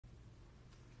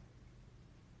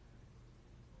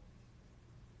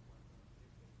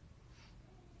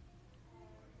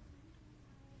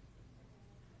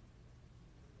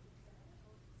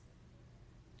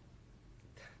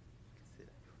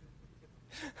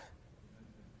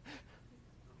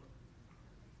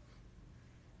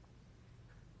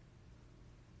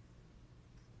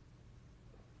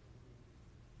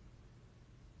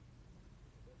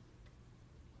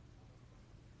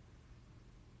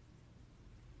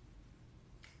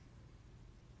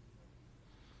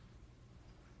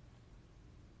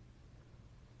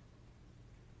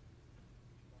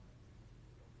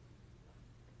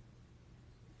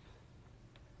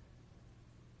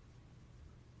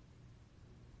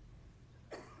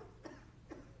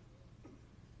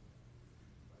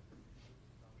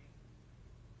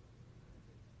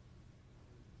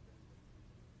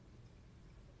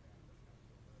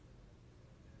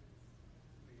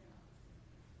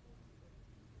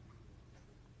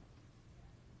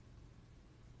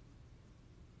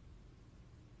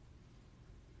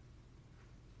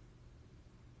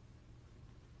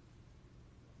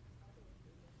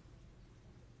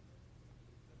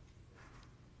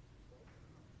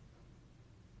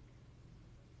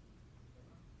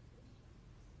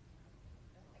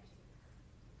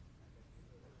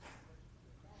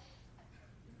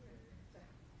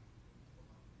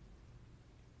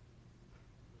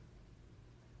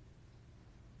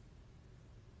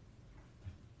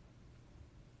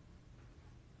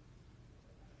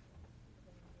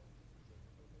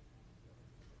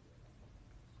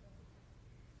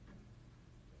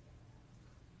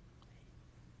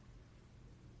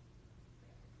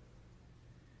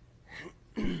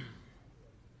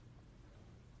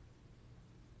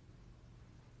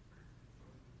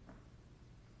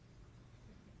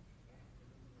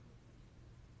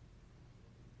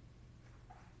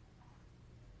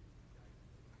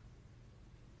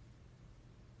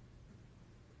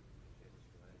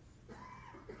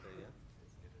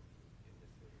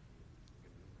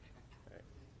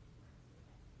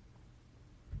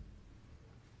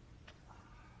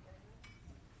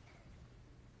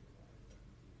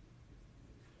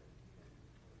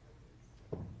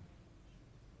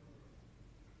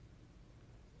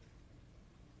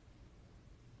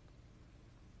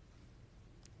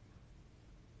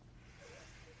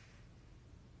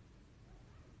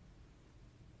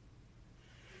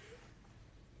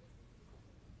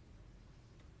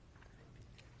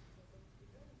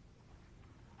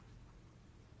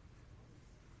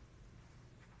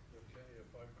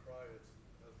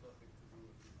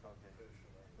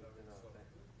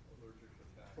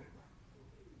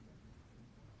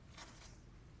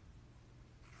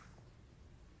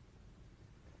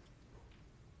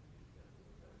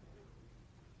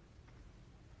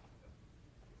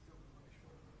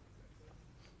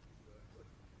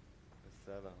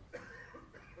ever.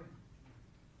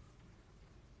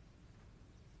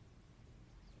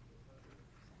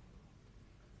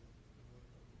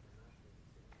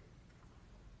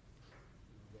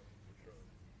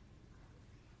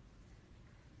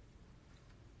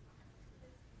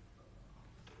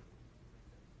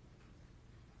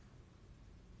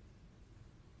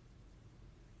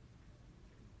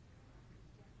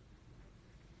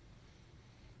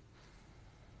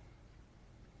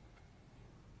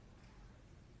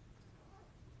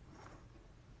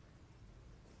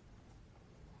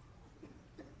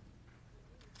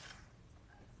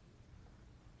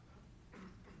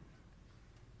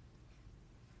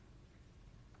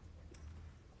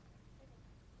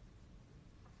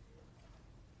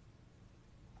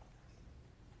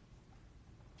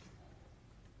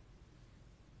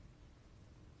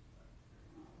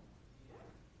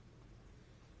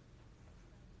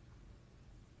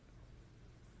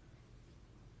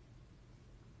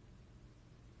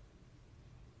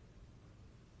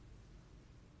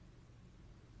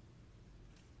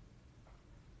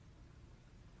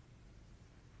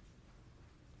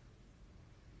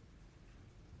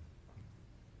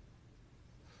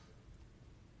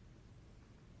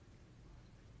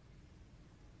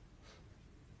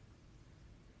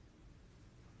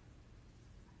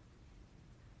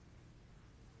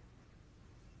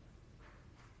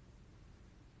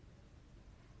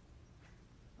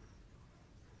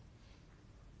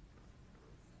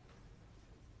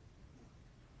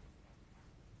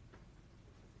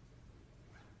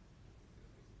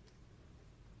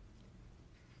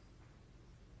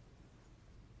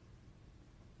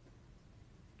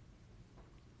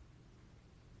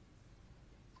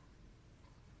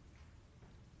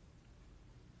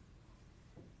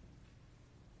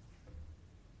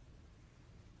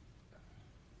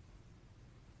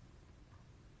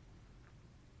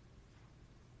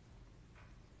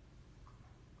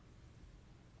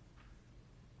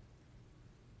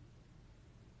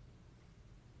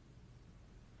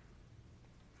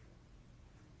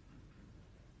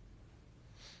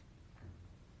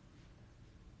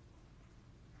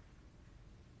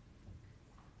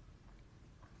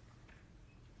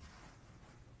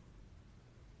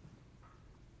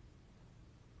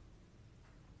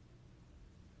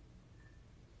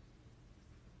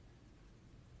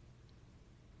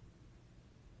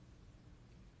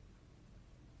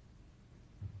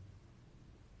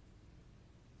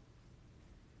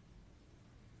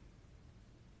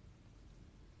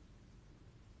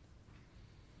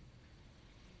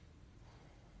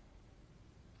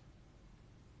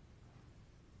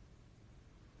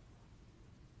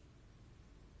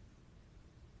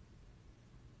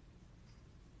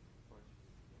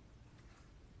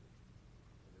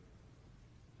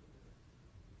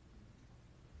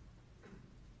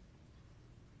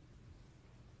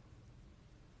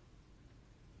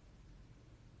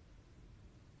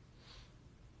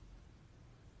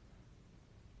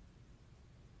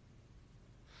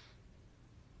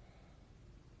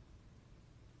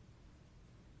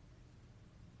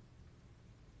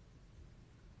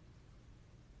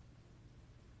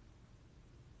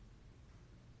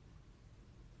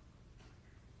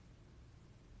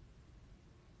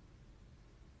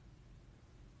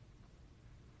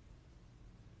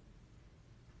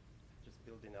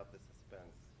 Building up the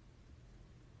suspense.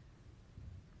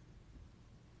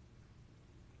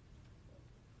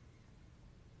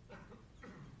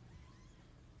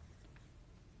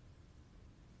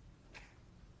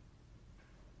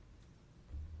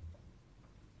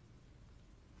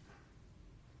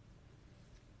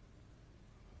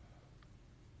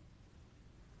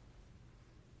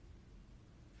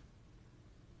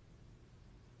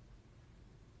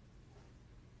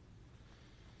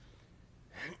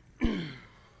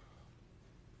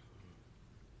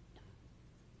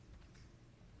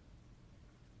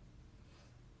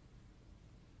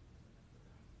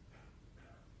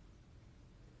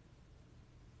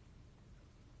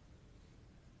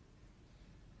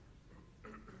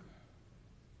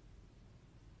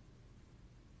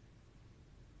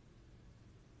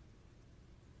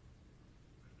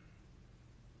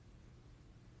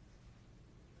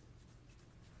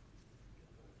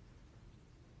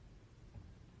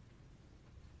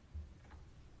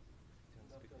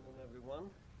 Everyone.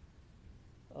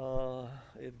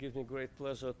 It gives me great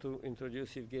pleasure to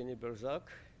introduce Yevgeny Berzak.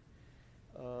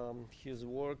 His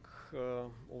work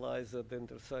lies at the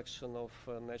intersection of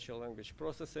natural language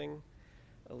processing,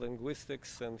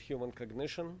 linguistics, and human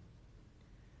cognition.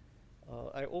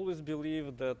 I always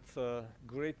believe that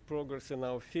great progress in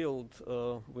our field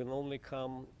will only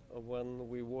come when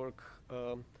we work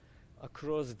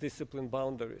across discipline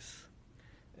boundaries.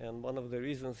 And one of the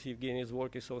reasons Yevgeny's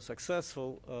work is so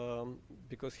successful,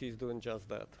 because he's doing just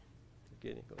that.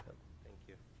 Yevgeny, go ahead. Thank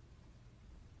you.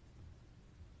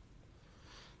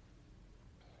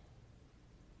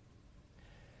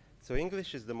 So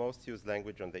English is the most used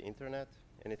language on the internet,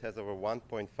 and it has over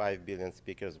 1.5 billion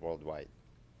speakers worldwide.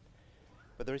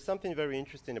 But there is something very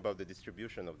interesting about the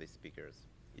distribution of these speakers.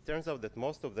 It turns out that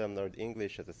most of them learned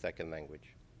English as a second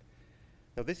language.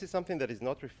 Now, this is something that is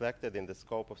not reflected in the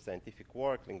scope of scientific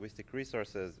work, linguistic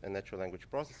resources, and natural language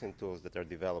processing tools that are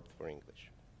developed for English.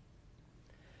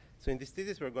 So in this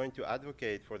thesis, we're going to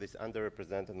advocate for this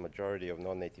underrepresented majority of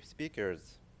non-native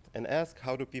speakers and ask,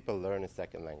 how do people learn a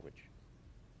second language?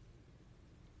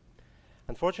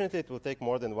 Unfortunately, it will take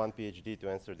more than one PhD to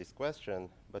answer this question,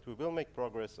 but we will make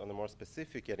progress on a more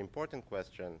specific yet important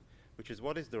question, which is,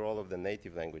 what is the role of the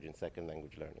native language in second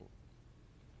language learning?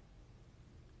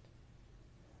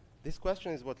 This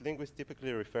question is what linguists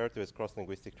typically refer to as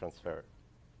cross-linguistic transfer.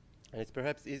 And it's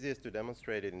perhaps easiest to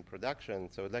demonstrate it in production,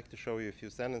 so I'd like to show you a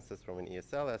few sentences from an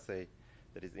ESL essay,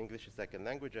 that is English a second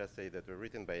language essay, that were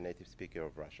written by a native speaker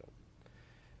of Russian.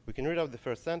 We can read out the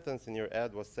first sentence. In your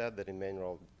ad was said that in main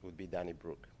role would be Danny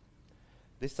Brook.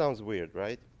 This sounds weird,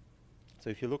 right? So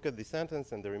if you look at the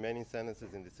sentence and the remaining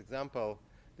sentences in this example,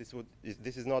 this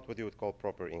is not what you would call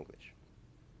proper English.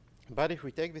 But if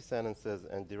we take these sentences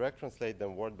and direct translate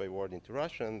them word by word into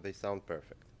Russian, they sound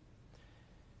perfect.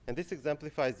 And this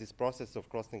exemplifies this process of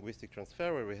cross-linguistic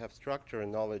transfer, where we have structure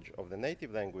and knowledge of the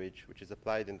native language, which is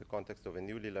applied in the context of a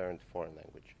newly learned foreign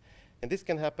language. And this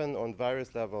can happen on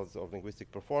various levels of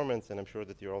linguistic performance, and I'm sure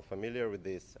that you're all familiar with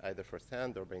this, either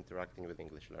firsthand or by interacting with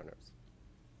English learners.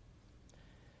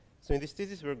 So in this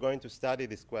thesis, we're going to study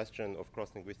this question of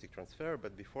cross-linguistic transfer,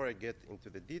 but before I get into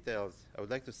the details, I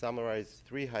would like to summarize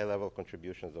three high-level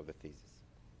contributions of the thesis.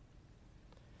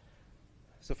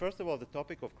 So first of all, the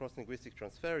topic of cross-linguistic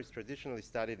transfer is traditionally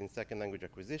studied in second language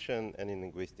acquisition and in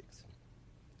linguistics.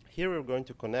 Here we're going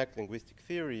to connect linguistic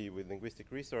theory with linguistic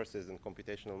resources and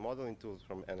computational modeling tools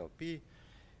from NLP,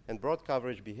 and broad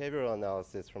coverage behavioral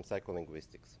analysis from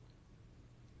psycholinguistics.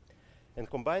 And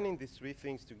combining these three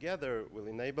things together will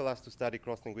enable us to study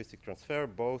cross-linguistic transfer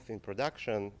both in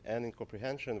production and in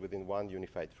comprehension within one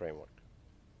unified framework.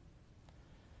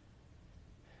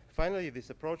 Finally, this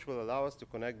approach will allow us to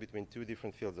connect between two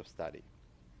different fields of study.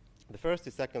 The first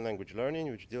is second language learning,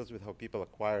 which deals with how people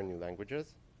acquire new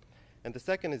languages. And the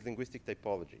second is linguistic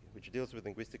typology, which deals with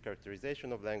linguistic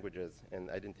characterization of languages and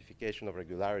identification of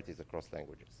regularities across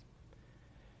languages.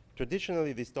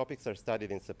 Traditionally, these topics are studied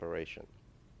in separation.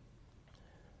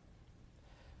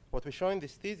 What we show in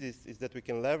this thesis is that we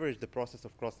can leverage the process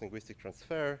of cross-linguistic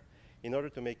transfer in order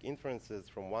to make inferences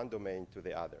from one domain to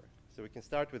the other. So we can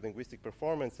start with linguistic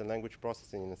performance and language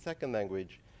processing in a second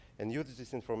language and use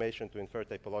this information to infer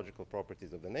typological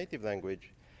properties of the native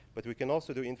language, but we can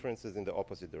also do inferences in the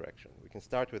opposite direction. We can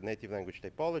start with native language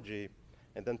typology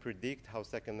and then predict how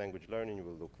second language learning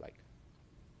will look like.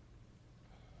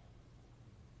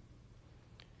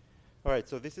 All right,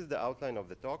 so this is the outline of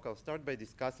the talk. I'll start by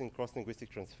discussing cross-linguistic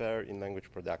transfer in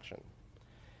language production.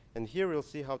 And here we'll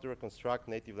see how to reconstruct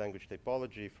native language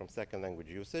typology from second language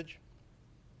usage.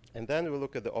 And then we'll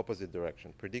look at the opposite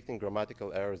direction, predicting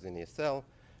grammatical errors in ESL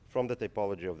from the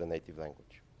typology of the native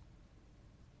language.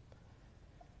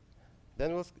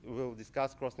 Then we'll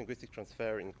discuss cross-linguistic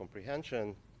transfer in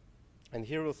comprehension. And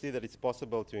here we'll see that it's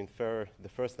possible to infer the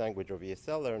first language of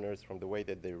ESL learners from the way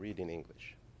that they read in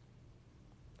English.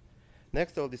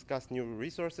 Next, I'll discuss new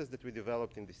resources that we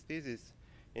developed in this thesis.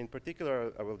 In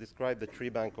particular, I will describe the tree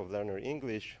bank of Learner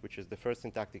English, which is the first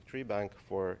syntactic tree bank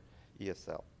for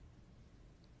ESL.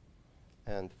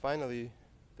 And finally,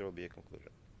 there will be a conclusion.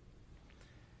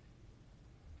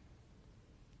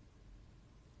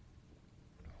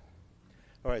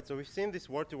 All right, so we've seen this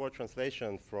word-to-word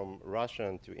translation from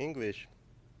Russian to English.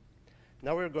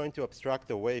 Now we're going to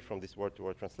abstract away from this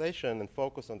word-to-word translation and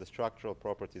focus on the structural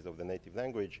properties of the native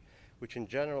language, which in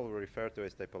general we refer to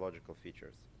as typological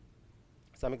features.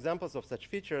 Some examples of such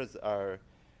features are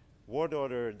word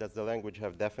order, does the language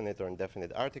have definite or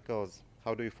indefinite articles,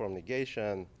 how do you form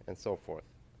negation, and so forth.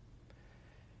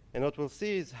 And what we'll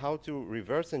see is how to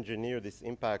reverse engineer this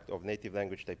impact of native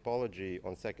language typology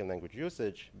on second language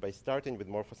usage by starting with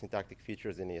morphosyntactic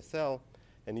features in ESL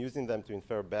and using them to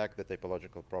infer back the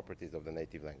typological properties of the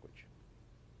native language.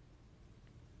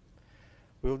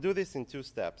 We'll do this in two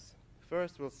steps.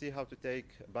 First, we'll see how to take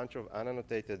a bunch of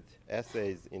unannotated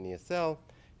essays in ESL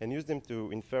and use them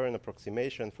to infer an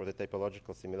approximation for the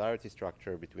typological similarity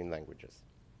structure between languages.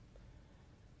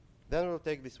 Then we'll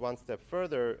take this one step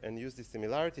further and use the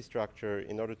similarity structure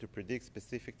in order to predict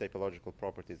specific typological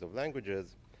properties of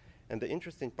languages. And the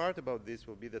interesting part about this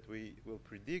will be that we will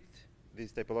predict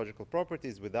these typological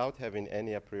properties without having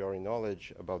any a priori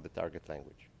knowledge about the target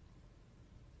language.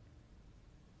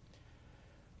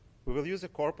 We will use a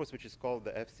corpus which is called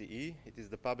the FCE. It is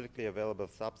the publicly available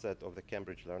subset of the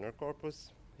Cambridge Learner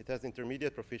Corpus. It has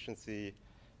intermediate proficiency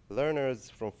learners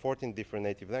from 14 different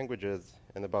native languages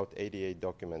and about 88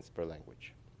 documents per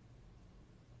language.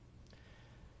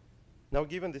 Now,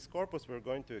 given this corpus, we're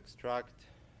going to extract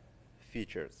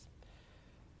features.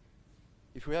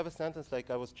 If we have a sentence like,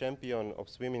 "I was champion of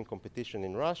swimming competition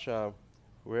in Russia,"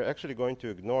 we're actually going to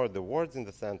ignore the words in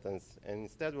the sentence, and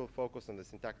instead we'll focus on the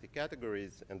syntactic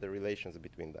categories and the relations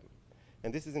between them.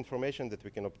 And this is information that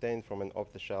we can obtain from an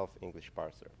off-the-shelf English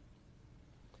parser.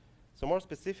 So more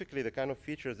specifically, the kind of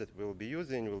features that we'll be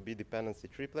using will be dependency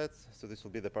triplets. So this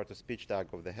will be the part-of-speech tag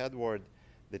of the head word,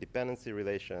 the dependency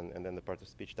relation, and then the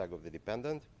part-of-speech tag of the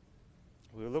dependent.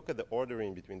 We'll look at the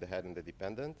ordering between the head and the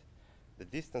dependent, the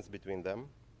distance between them,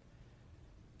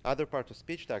 other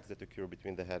part-of-speech tags that occur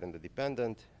between the head and the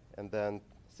dependent, and then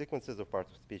sequences of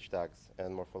part-of-speech tags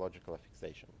and morphological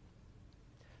affixation.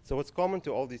 So what's common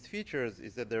to all these features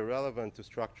is that they're relevant to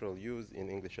structural use in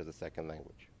English as a second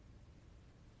language.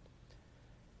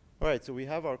 All right, so we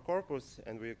have our corpus,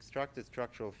 and we extracted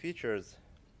structural features.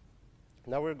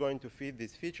 Now we're going to feed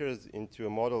these features into a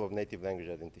model of native language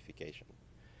identification.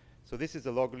 So this is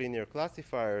a log linear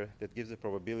classifier that gives a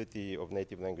probability of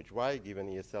native language Y given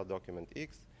ESL document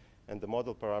X, and the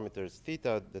model parameters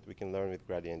theta that we can learn with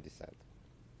gradient descent.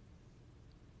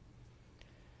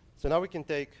 So now we can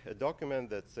take a document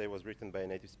that, say, was written by a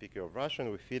native speaker of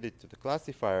Russian, we feed it to the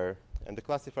classifier, and the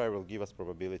classifier will give us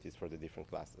probabilities for the different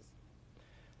classes.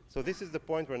 So this is the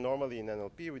point where normally in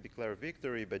NLP we declare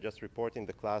victory by just reporting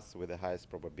the class with the highest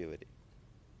probability.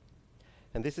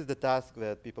 And this is the task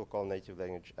that people call native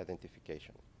language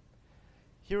identification.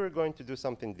 Here we're going to do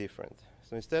something different.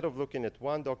 So instead of looking at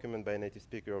one document by a native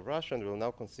speaker of Russian, we'll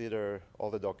now consider all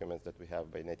the documents that we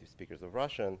have by native speakers of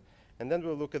Russian, and then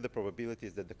we'll look at the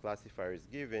probabilities that the classifier is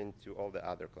giving to all the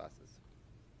other classes.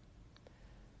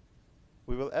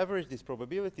 We will average these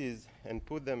probabilities and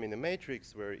put them in a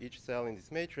matrix where each cell in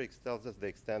this matrix tells us the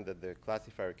extent that the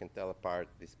classifier can tell apart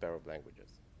this pair of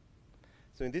languages.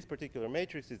 So in this particular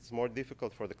matrix, it's more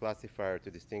difficult for the classifier to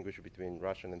distinguish between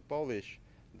Russian and Polish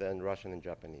than Russian and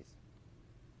Japanese.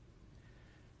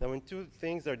 Now, when two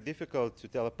things are difficult to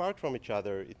tell apart from each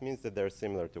other, it means that they're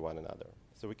similar to one another.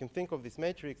 So we can think of this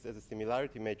matrix as a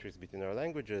similarity matrix between our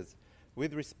languages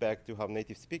with respect to how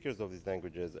native speakers of these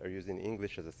languages are using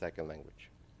English as a second language.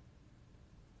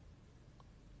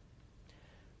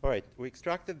 All right, we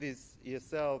extracted these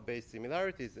ESL-based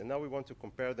similarities, and now we want to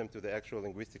compare them to the actual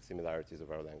linguistic similarities of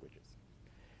our languages.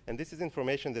 And this is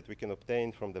information that we can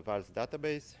obtain from the VALS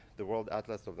database, the World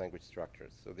Atlas of Language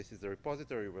Structures. So this is a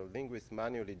repository where linguists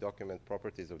manually document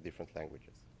properties of different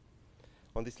languages.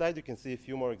 On this slide, you can see a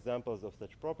few more examples of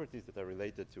such properties that are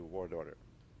related to word order.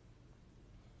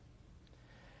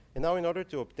 And now, in order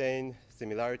to obtain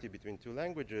similarity between two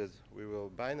languages, we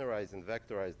will binarize and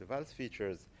vectorize the VALS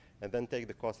features and then take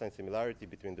the cosine similarity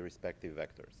between the respective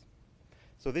vectors.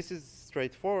 So this is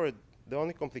straightforward. The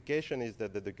only complication is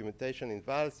that the documentation in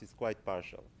VALS is quite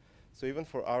partial. So even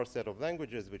for our set of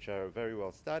languages, which are very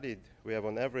well studied, we have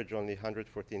on average only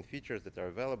 114 features that are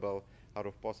available out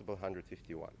of possible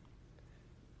 151.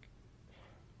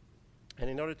 And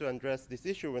in order to address this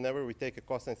issue, whenever we take a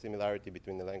cosine similarity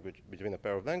between a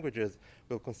pair of languages,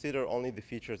 we'll consider only the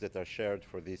features that are shared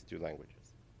for these two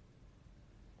languages.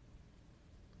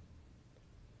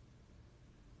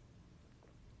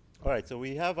 All right, so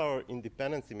we have our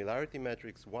independent similarity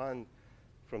metrics, one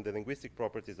from the linguistic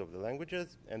properties of the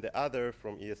languages and the other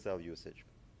from ESL usage.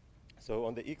 So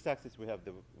on the x-axis, we have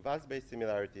the VALS-based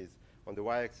similarities. On the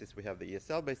y-axis, we have the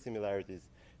ESL-based similarities.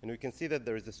 And we can see that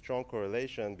there is a strong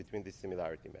correlation between these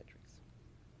similarity metrics.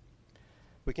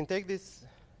 We can take this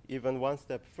even one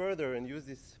step further and use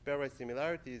these pairwise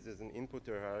similarities as an input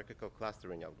to a hierarchical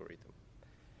clustering algorithm.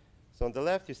 So on the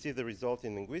left, you see the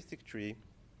resulting linguistic tree.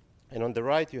 And on the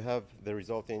right, you have the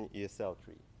resulting ESL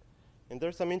tree. And there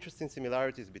are some interesting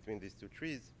similarities between these two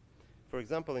trees. For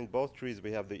example, in both trees,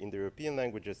 we have the Indo-European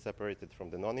languages separated from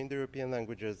the non-Indo-European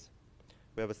languages.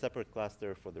 We have a separate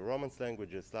cluster for the Romance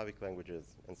languages, Slavic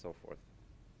languages, and so forth.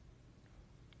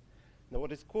 Now,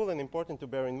 what is cool and important to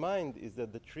bear in mind is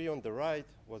that the tree on the right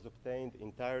was obtained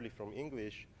entirely from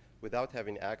English without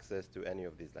having access to any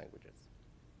of these languages.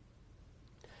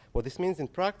 What this means in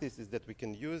practice is that we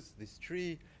can use this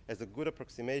tree as a good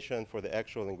approximation for the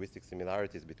actual linguistic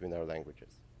similarities between our languages.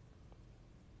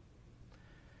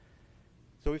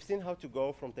 So we've seen how to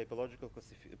go from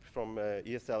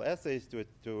ESL essays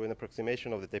to an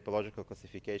approximation of the typological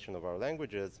classification of our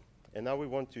languages. And now we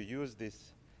want to use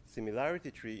this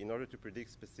similarity tree in order to predict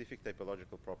specific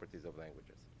typological properties of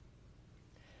languages.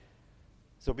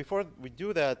 So before we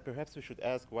do that, perhaps we should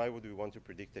ask, why would we want to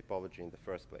predict typology in the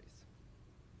first place?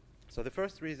 So the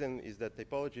first reason is that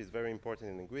typology is very important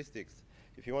in linguistics.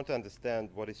 If you want to understand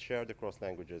what is shared across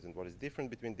languages and what is different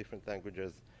between different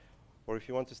languages, or if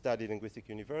you want to study linguistic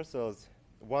universals,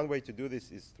 one way to do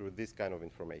this is through this kind of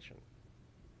information.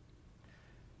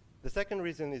 The second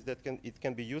reason is that it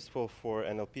can be useful for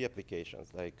NLP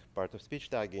applications, like part-of-speech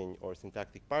tagging or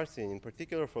syntactic parsing, in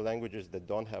particular for languages that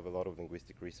don't have a lot of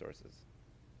linguistic resources.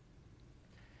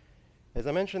 As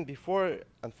I mentioned before,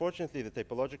 unfortunately, the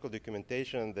typological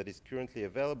documentation that is currently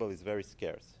available is very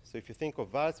scarce. So if you think of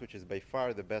VALS, which is by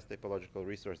far the best typological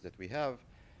resource that we have,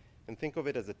 and think of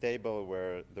it as a table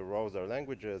where the rows are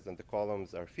languages and the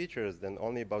columns are features, then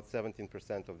only about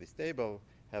 17% of this table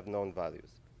have known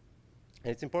values.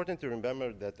 And it's important to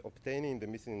remember that obtaining the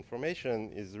missing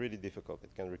information is really difficult.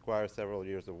 It can require several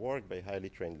years of work by highly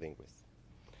trained linguists.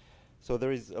 So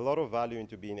there is a lot of value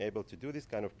into being able to do this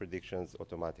kind of predictions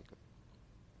automatically.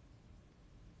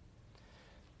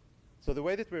 So the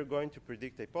way that we're going to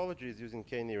predict typology is using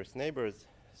k-nearest neighbors.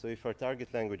 So if our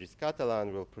target language is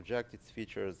Catalan, we'll project its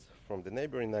features from the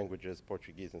neighboring languages,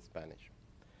 Portuguese and Spanish.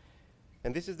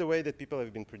 And this is the way that people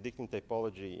have been predicting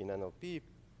typology in NLP.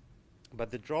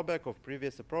 But the drawback of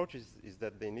previous approaches is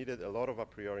that they needed a lot of a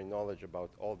priori knowledge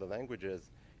about all the languages,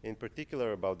 in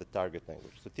particular about the target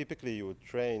language. So typically you would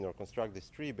train or construct this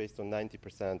tree based on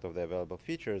 90% of the available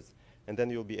features, and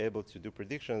then you'll be able to do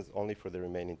predictions only for the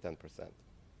remaining 10%.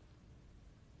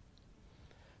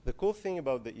 The cool thing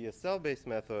about the ESL-based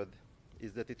method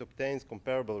is that it obtains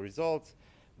comparable results,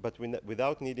 but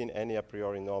without needing any a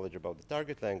priori knowledge about the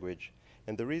target language.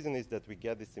 And the reason is that we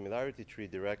get the similarity tree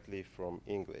directly from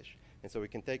English. And so we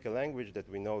can take a language that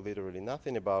we know literally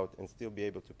nothing about and still be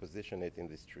able to position it in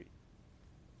this tree.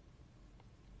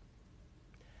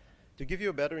 To give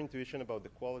you a better intuition about the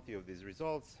quality of these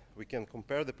results, we can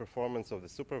compare the performance of the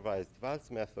supervised VALS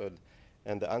method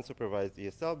and the unsupervised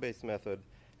ESL-based method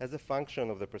as a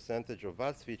function of the percentage of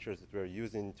VALS features that we're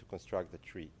using to construct the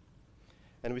tree.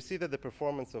 And we see that the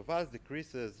performance of VALS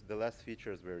decreases the less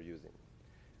features we're using.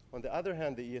 On the other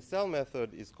hand, the ESL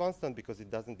method is constant because it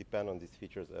doesn't depend on these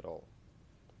features at all.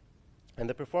 And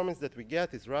the performance that we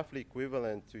get is roughly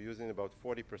equivalent to using about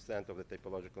 40% of the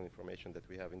typological information that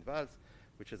we have in VALS,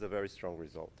 which is a very strong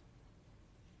result.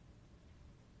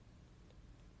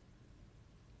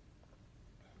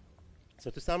 So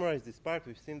to summarize this part,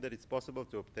 we've seen that it's possible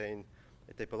to obtain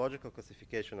a typological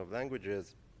classification of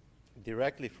languages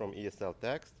directly from ESL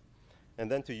text, and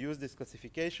then to use this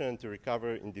classification to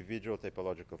recover individual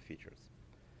typological features.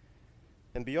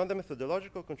 And beyond the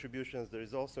methodological contributions, there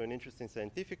is also an interesting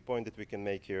scientific point that we can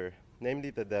make here, namely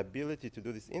that the ability to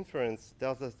do this inference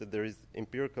tells us that there is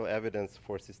empirical evidence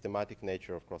for systematic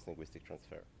nature of cross-linguistic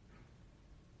transfer.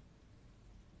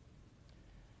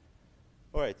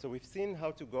 All right, so we've seen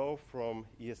how to go from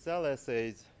ESL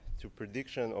essays to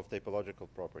prediction of typological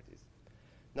properties.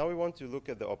 Now we want to look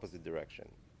at the opposite direction.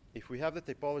 If we have the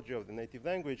typology of the native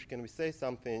language, can we say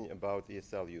something about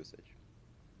ESL usage?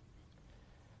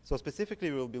 So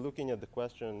specifically, we'll be looking at the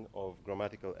question of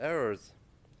grammatical errors,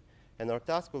 and our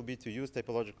task will be to use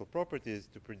typological properties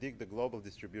to predict the global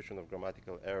distribution of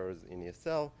grammatical errors in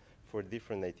ESL for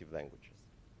different native languages.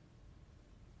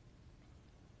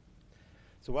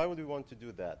 So why would we want to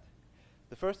do that?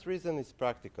 The first reason is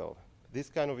practical. This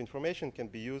kind of information can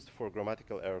be used for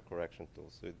grammatical error correction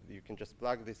tools. So you can just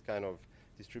plug this kind of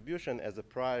distribution as a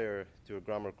prior to a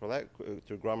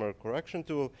grammar correction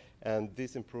tool, and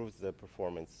this improves the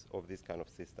performance of these kind of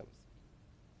systems.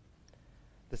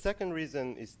 The second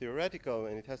reason is theoretical,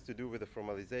 and it has to do with the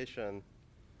formalization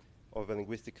of a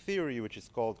linguistic theory, which is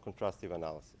called contrastive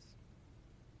analysis.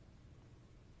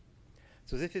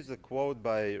 So this is a quote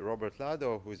by Robert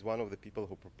Lado, who is one of the people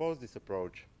who proposed this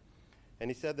approach. And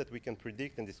he said that we can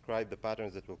predict and describe the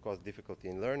patterns that will cause difficulty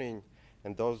in learning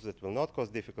and those that will not cause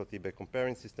difficulty by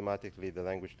comparing systematically the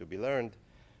language to be learned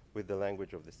with the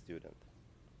language of the student.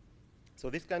 So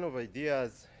these kind of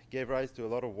ideas gave rise to a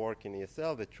lot of work in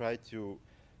ESL that tried to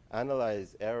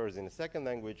analyze errors in a second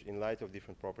language in light of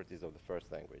different properties of the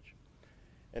first language.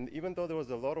 And even though there was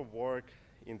a lot of work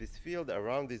in this field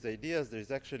around these ideas,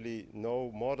 there's actually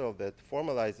no model that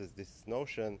formalizes this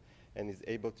notion and is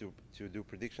able to do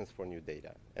predictions for new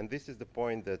data. And this is the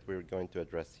point that we're going to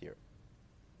address here.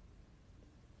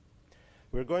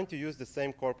 We're going to use the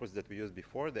same corpus that we used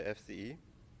before, the FCE,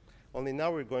 only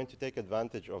now we're going to take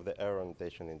advantage of the error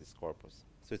annotation in this corpus.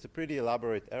 So it's a pretty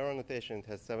elaborate error annotation. It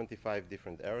has 75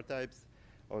 different error types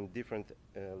on different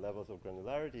levels of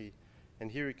granularity.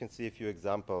 And here you can see a few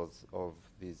examples of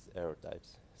these error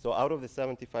types. So out of the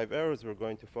 75 errors, we're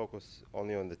going to focus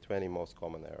only on the 20 most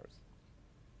common errors.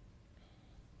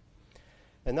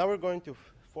 And now we're going to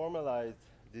formalize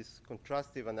this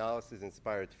contrastive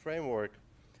analysis-inspired framework,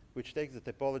 which takes the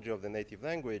typology of the native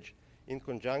language in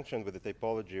conjunction with the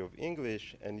typology of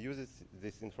English and uses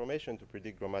this information to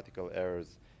predict grammatical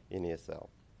errors in ESL.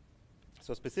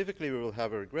 So specifically, we will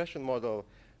have a regression model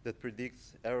that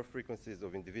predicts error frequencies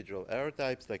of individual error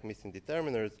types, like missing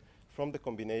determiners, from the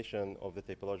combination of the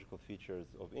typological features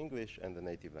of English and the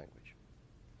native language.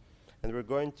 And we're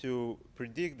going to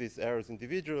predict these errors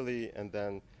individually and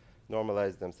then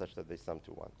normalize them such that they sum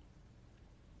to 1.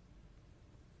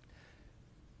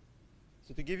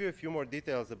 So to give you a few more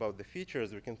details about the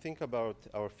features, we can think about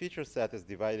our feature set as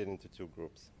divided into 2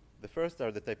 groups. The first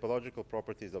are the typological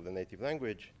properties of the native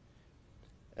language,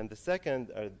 and the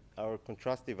second are our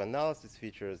contrastive analysis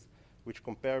features, which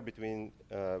compare between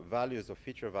values of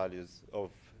feature values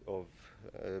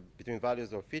between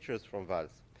values of features from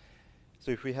vals. So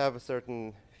if we have a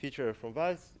certain feature from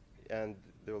vals and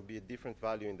there will be a different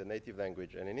value in the native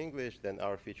language and in English, then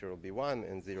our feature will be 1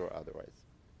 and 0 otherwise.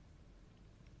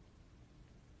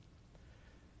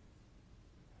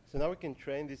 So now we can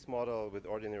train this model with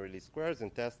ordinary least squares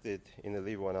and test it in a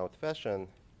leave one out fashion,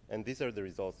 and these are the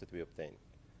results that we obtain.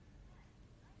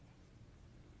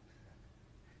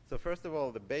 So first of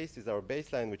all, the base is our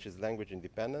baseline, which is language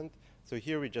independent. So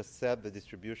here we just set the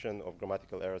distribution of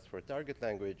grammatical errors for a target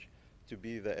language to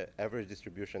be the average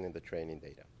distribution in the training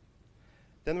data.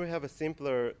 Then we have a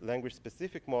simpler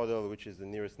language-specific model, which is the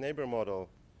nearest neighbor model.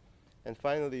 And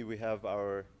finally, we have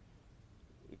our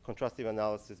contrastive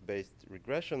analysis-based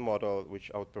regression model,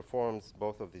 which outperforms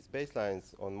both of these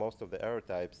baselines on most of the error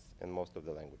types and most of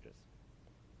the languages.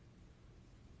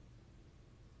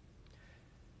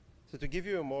 So to give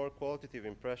you a more qualitative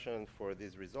impression for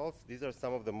these results, these are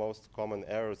some of the most common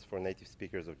errors for native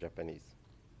speakers of Japanese.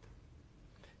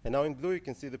 And now in blue, you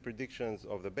can see the predictions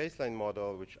of the baseline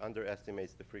model, which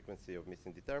underestimates the frequency of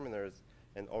missing determiners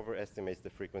and overestimates the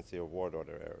frequency of word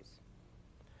order errors.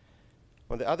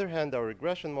 On the other hand, our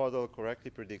regression model correctly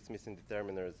predicts missing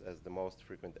determiners as the most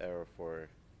frequent error for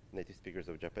native speakers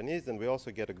of Japanese, and we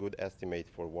also get a good estimate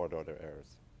for word order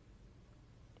errors.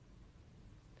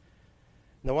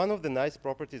 Now, one of the nice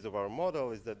properties of our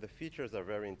model is that the features are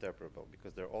very interpretable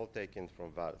because they're all taken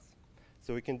from vals.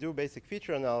 So we can do basic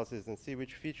feature analysis and see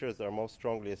which features are most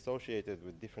strongly associated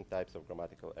with different types of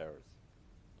grammatical errors.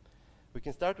 We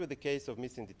can start with the case of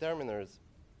missing determiners.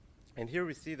 And here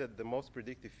we see that the most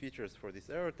predictive features for this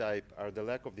error type are the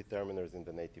lack of determiners in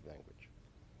the native language.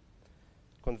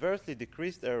 Conversely,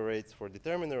 decreased error rates for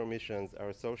determiner omissions are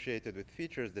associated with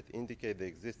features that indicate the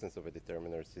existence of a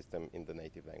determiner system in the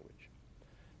native language.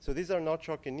 So these are not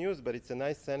shocking news, but it's a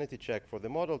nice sanity check for the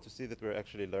model to see that we're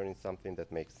actually learning something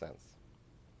that makes sense.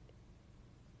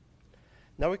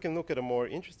 Now we can look at a more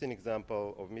interesting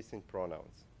example of missing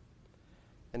pronouns.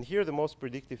 And here the most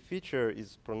predictive feature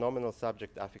is pronominal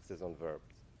subject affixes on verbs.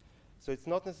 So it's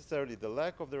not necessarily the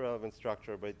lack of the relevant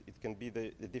structure, but it can be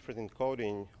the different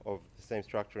encoding of the same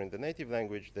structure in the native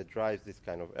language that drives this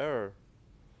kind of error.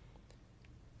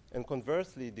 And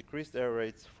conversely, decreased error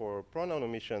rates for pronoun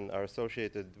omission are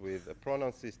associated with a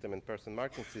pronoun system and person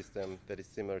marking system that is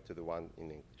similar to the one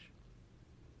in English.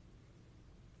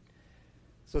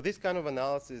 So this kind of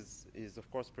analysis is, of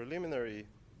course, preliminary,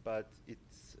 but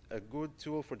it's a good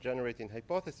tool for generating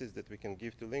hypotheses that we can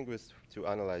give to linguists to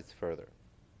analyze further.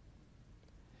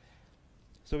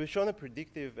 So we've shown a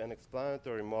predictive and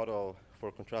explanatory model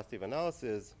for contrastive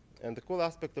analysis. And the cool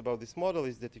aspect about this model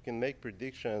is that you can make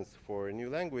predictions for a new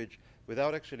language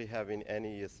without actually having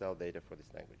any ESL data for this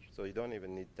language. So you don't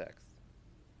even need text.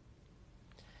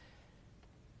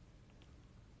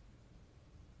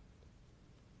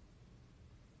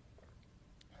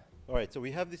 All right, so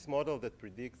we have this model that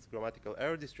predicts grammatical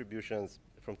error distributions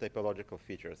from typological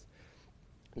features.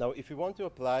 Now, if you want to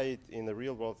apply it in a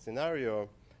real-world scenario,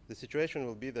 the situation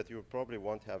will be that you probably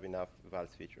won't have enough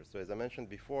vals features. So as I mentioned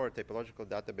before, typological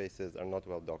databases are not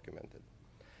well documented.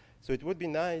 So it would be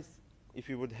nice if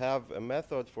you would have a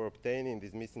method for obtaining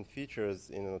these missing features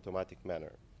in an automatic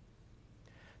manner.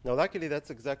 Now, luckily, that's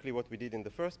exactly what we did in the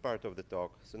first part of the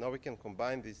talk. So now we can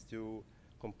combine these two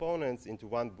components into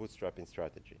one bootstrapping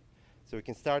strategy. So we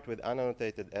can start with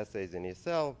unannotated essays in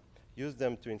ESL, use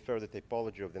them to infer the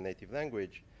typology of the native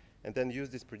language, and then use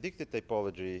this predicted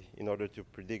typology in order to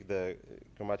predict the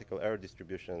grammatical error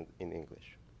distribution in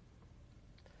English.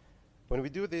 When we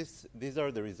do this, these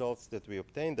are the results that we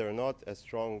obtain. They're not as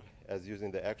strong as using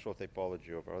the actual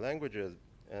typology of our languages,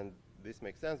 and this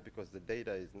makes sense because the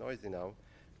data is noisy now,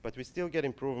 but we still get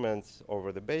improvements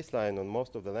over the baseline on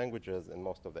most of the languages and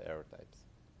most of the error types.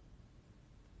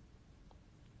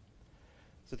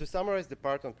 So to summarize the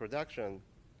part on production,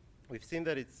 we've seen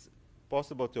that it's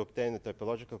possible to obtain a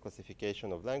typological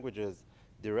classification of languages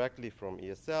directly from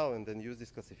ESL and then use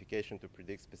this classification to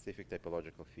predict specific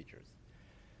typological features.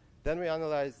 Then we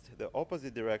analyzed the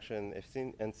opposite direction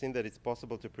and seen that it's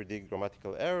possible to predict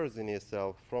grammatical errors in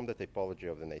ESL from the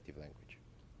typology of the native language.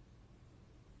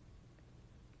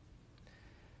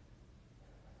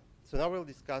 So now we'll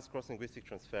discuss cross-linguistic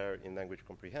transfer in language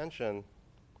comprehension.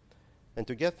 And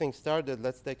to get things started,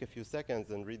 let's take a few seconds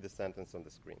and read the sentence on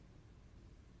the screen.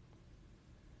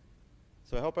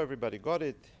 So I hope everybody got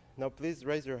it. Now please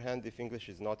raise your hand if English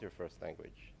is not your first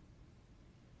language.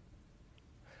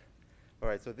 All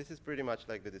right, so this is pretty much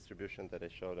like the distribution that I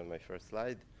showed on my first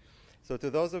slide. So to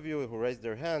those of you who raised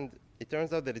their hand, it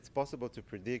turns out that it's possible to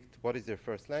predict what is your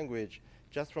first language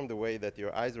just from the way that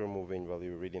your eyes were moving while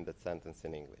you were reading that sentence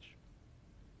in English.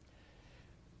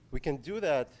 We can do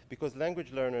that because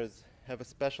language learners have a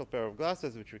special pair of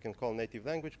glasses, which we can call native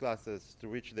language glasses, through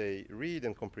which they read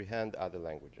and comprehend other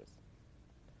languages.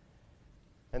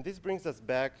 And this brings us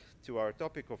back to our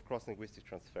topic of cross-linguistic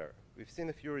transfer. We've seen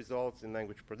a few results in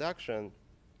language production.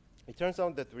 It turns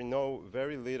out that we know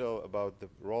very little about the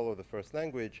role of the first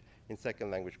language in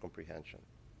second language comprehension.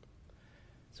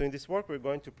 So in this work, we're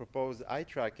going to propose eye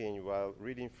tracking while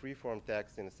reading free-form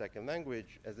text in a second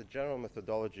language as a general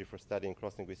methodology for studying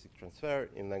cross-linguistic transfer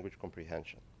in language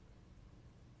comprehension.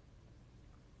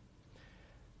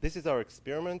 This is our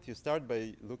experiment. You start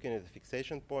by looking at the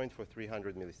fixation point for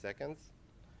 300 milliseconds.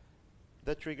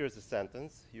 That triggers a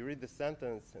sentence. You read the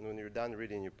sentence, and when you're done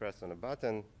reading, you press on a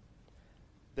button.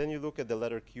 Then you look at the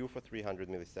letter Q for 300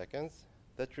 milliseconds.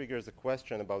 That triggers a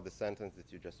question about the sentence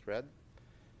that you just read.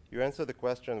 You answer the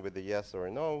question with a yes or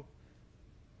a no,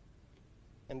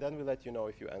 and then we let you know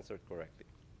if you answered correctly.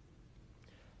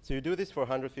 So you do this for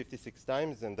 156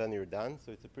 times, and then you're done.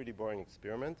 So it's a pretty boring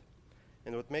experiment.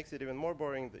 And what makes it even more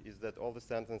boring is that all the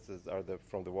sentences are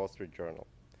from the Wall Street Journal.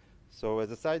 So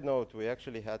as a side note, we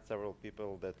actually had several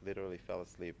people that literally fell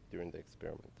asleep during the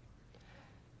experiment.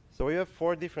 So we have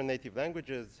 4 different native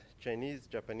languages: Chinese,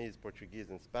 Japanese,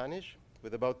 Portuguese, and Spanish,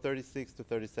 with about 36 to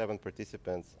 37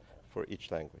 participants for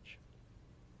each language.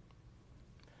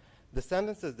 The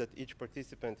sentences that each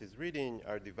participant is reading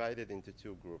are divided into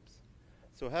 2 groups.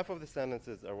 So half of the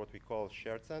sentences are what we call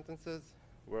shared sentences,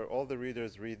 where all the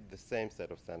readers read the same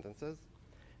set of sentences.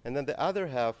 And then the other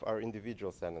half are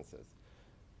individual sentences.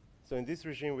 So in this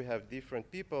regime, we have different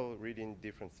people reading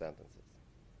different sentences.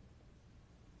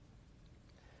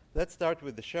 Let's start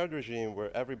with the shared regime,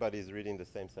 where everybody is reading the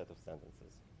same set of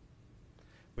sentences.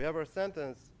 We have our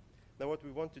sentence. Now what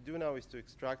we want to do now is to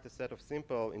extract a set of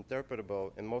simple,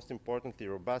 interpretable, and most importantly,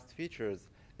 robust features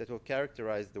that will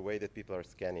characterize the way that people are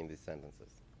scanning these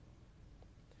sentences.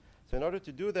 So in order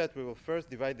to do that, we will first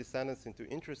divide the sentence into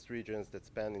interest regions that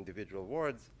span individual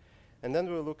words, and then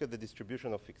we'll look at the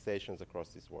distribution of fixations across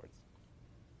these words.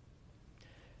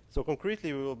 So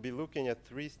concretely, we will be looking at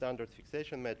 3 standard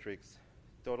fixation metrics: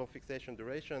 total fixation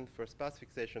duration, first pass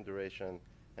fixation duration,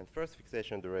 and first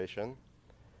fixation duration.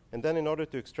 And then in order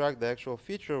to extract the actual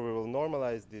feature, we will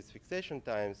normalize these fixation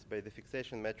times by the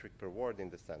fixation metric per word in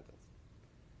the sentence.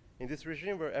 In this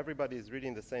regime where everybody is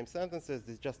reading the same sentences,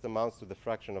 this just amounts to the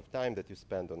fraction of time that you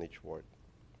spend on each word.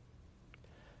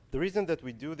 The reason that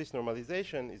we do this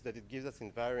normalization is that it gives us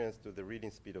invariance to the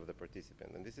reading speed of the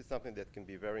participant. And this is something that can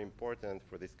be very important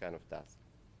for this kind of task.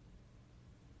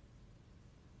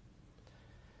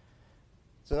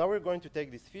 So now we're going to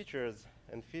take these features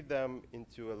and feed them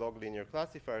into a log linear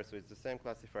classifier. So it's the same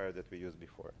classifier that we used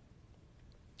before.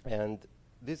 And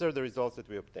these are the results that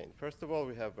we obtained. First of all,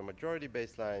 we have a majority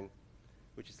baseline,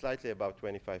 which is slightly above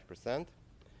 25%.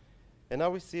 And now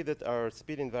we see that our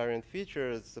speed invariant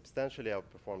features substantially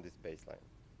outperform this baseline.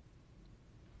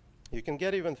 You can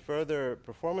get even further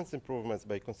performance improvements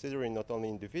by considering not only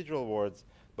individual words,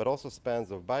 but also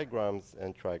spans of bigrams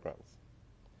and trigrams.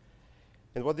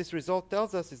 And what this result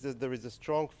tells us is that there is a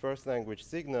strong first language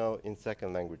signal in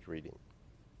second language reading.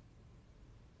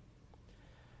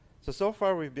 So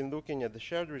far we've been looking at the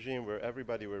shared regime where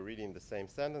everybody were reading the same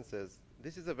sentences.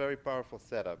 This is a very powerful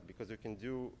setup because you can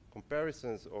do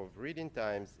comparisons of reading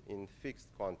times in fixed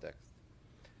context.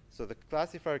 So the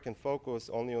classifier can focus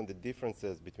only on the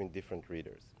differences between different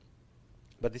readers.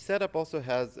 But the setup also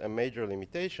has a major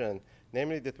limitation,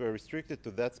 namely that we're restricted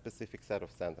to that specific set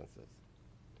of sentences.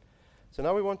 So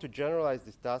now we want to generalize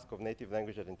this task of native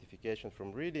language identification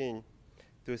from reading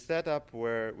to a setup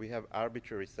where we have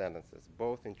arbitrary sentences,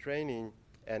 both in training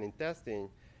and in testing,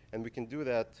 and we can do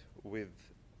that with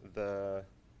the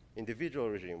individual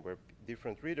regime, where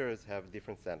different readers have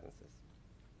different sentences.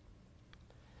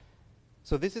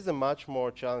 So this is a much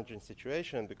more challenging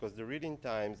situation because the reading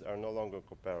times are no longer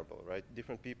comparable, right?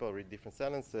 Different people read different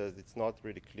sentences. It's not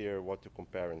really clear what to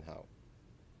compare and how.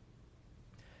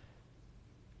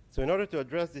 So in order to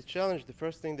address this challenge, the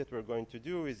first thing that we're going to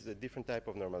do is a different type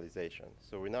of normalization.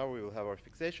 So we will have our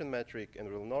fixation metric, and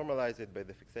we'll normalize it by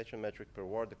the fixation metric per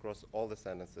word across all the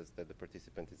sentences that the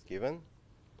participant is given.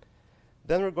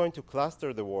 Then we're going to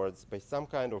cluster the words by some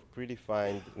kind of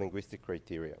predefined linguistic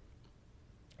criteria.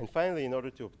 And finally, in order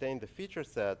to obtain the feature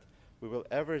set, we will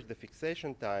average the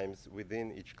fixation times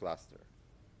within each cluster.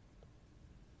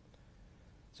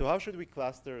 So how should we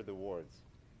cluster the words?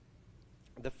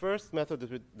 The first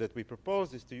method that we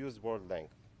propose is to use word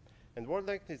length. And word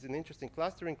length is an interesting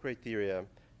clustering criteria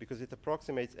because it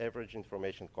approximates average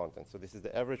information content. So this is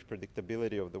the average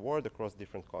predictability of the word across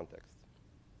different contexts.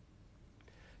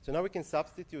 So now we can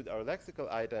substitute our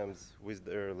lexical items with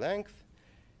their length,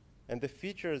 and the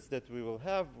features that we will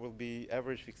have will be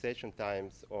average fixation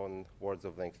times on words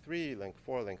of length 3, length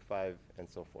 4, length 5, and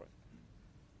so forth.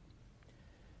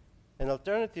 An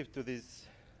alternative to this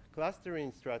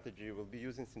clustering strategy will be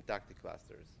using syntactic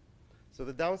clusters. So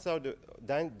the downside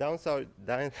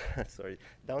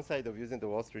of using the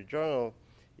Wall Street Journal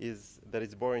is that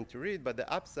it's boring to read, but the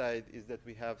upside is that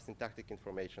we have syntactic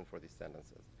information for these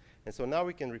sentences. And so now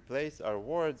we can replace our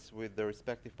words with the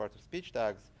respective part of speech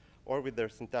tags or with their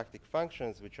syntactic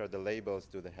functions, which are the labels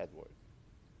to the head word.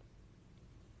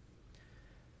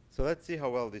 So let's see how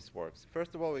well this works.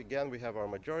 First of all, again, we have our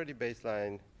majority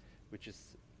baseline, which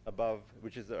is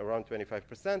around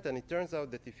 25%, and it turns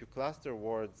out that if you cluster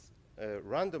words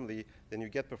randomly, then you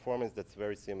get performance that's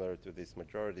very similar to this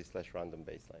majority/random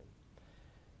baseline.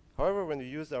 However, when you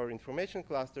use our information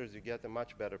clusters, you get a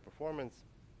much better performance.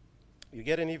 You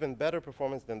get an even better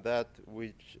performance than that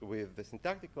with the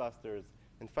syntactic clusters,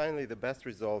 and finally, the best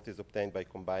result is obtained by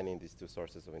combining these two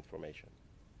sources of information.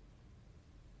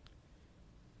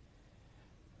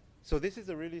 So this is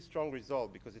a really strong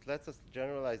result because it lets us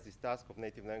generalize this task of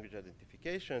native language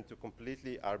identification to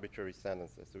completely arbitrary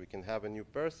sentences. So we can have a new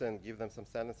person, give them some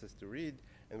sentences to read,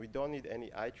 and we don't need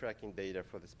any eye tracking data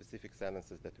for the specific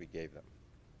sentences that we gave them.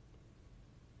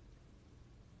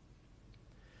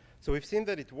 So we've seen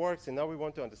that it works, and now we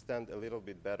want to understand a little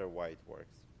bit better why it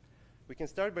works. We can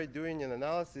start by doing an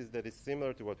analysis that is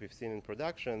similar to what we've seen in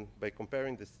production by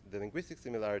comparing the linguistic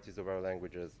similarities of our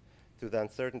languages to the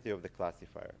uncertainty of the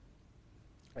classifier.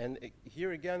 And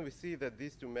here again, we see that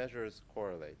these two measures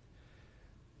correlate.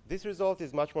 This result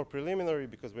is much more preliminary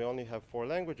because we only have 4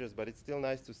 languages, but it's still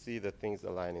nice to see that things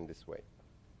align in this way.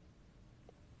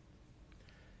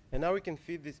 And now we can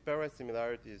feed these pairwise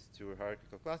similarities to a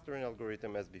hierarchical clustering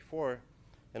algorithm as before.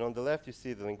 And on the left, you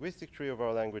see the linguistic tree of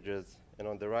our languages, and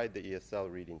on the right, the ESL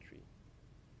reading tree.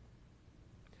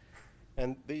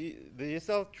 And the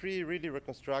ESL tree really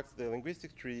reconstructs the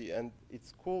linguistic tree, and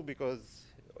it's cool because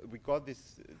we got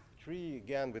this tree,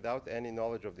 again, without any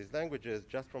knowledge of these languages,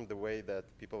 just from the way that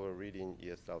people were reading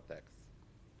ESL texts.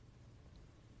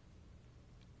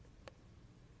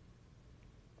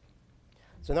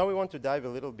 So now we want to dive a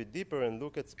little bit deeper and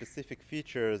look at specific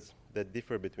features that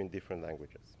differ between different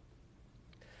languages.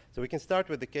 So we can start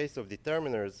with the case of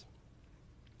determiners.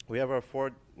 We have our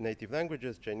 4 native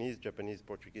languages, Chinese, Japanese,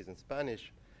 Portuguese, and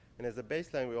Spanish. And as a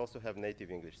baseline, we also have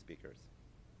native English speakers.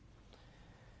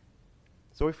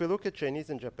 So if we look at Chinese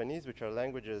and Japanese, which are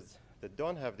languages that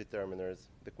don't have determiners,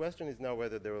 the question is now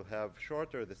whether they will have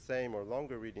shorter, the same, or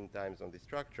longer reading times on the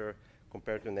structure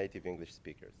compared to native English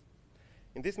speakers.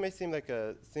 And this may seem like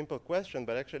a simple question,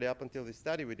 but actually up until this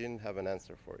study, we didn't have an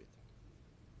answer for it.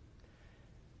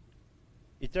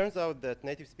 It turns out that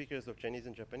native speakers of Chinese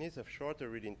and Japanese have shorter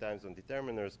reading times on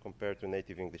determiners compared to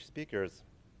native English speakers.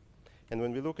 And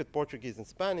when we look at Portuguese and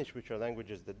Spanish, which are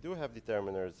languages that do have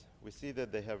determiners, we see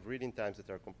that they have reading times that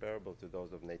are comparable to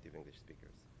those of native English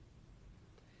speakers.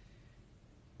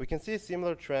 We can see a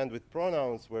similar trend with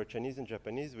pronouns, where Chinese and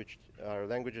Japanese, which are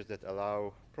languages that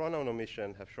allow pronoun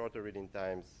omission, have shorter reading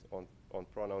times on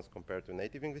pronouns compared to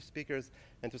native English speakers.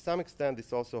 And to some extent,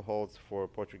 this also holds for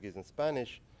Portuguese and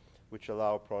Spanish, which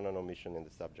allow pronoun omission in the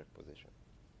subject position.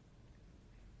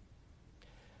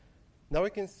 Now we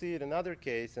can see in another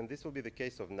case, and this will be the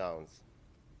case of nouns.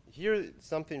 Here,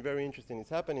 something very interesting is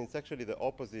happening. It's actually the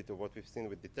opposite of what we've seen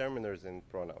with determiners and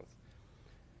pronouns.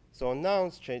 So on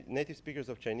nouns, native speakers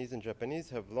of Chinese and Japanese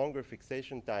have longer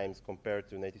fixation times compared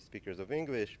to native speakers of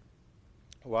English,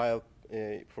 while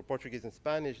for Portuguese and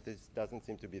Spanish, this doesn't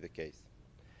seem to be the case.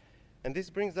 And this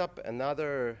brings up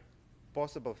another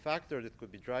possible factor that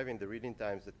could be driving the reading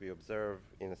times that we observe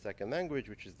in a second language,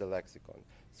 which is the lexicon.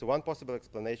 So one possible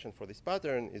explanation for this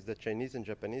pattern is that Chinese and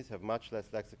Japanese have much less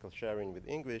lexical sharing with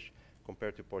English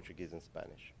compared to Portuguese and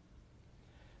Spanish.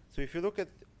 So if you look at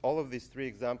all of these three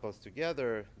examples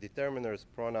together, determiners,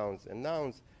 pronouns, and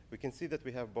nouns, we can see that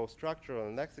we have both structural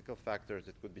and lexical factors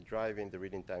that could be driving the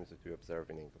reading times that we observe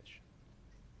in English.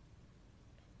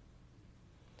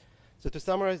 So to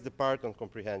summarize the part on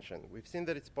comprehension, we've seen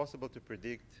that it's possible to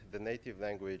predict the native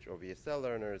language of ESL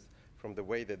learners from the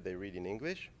way that they read in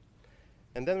English.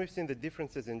 And then we've seen the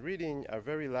differences in reading are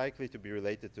very likely to be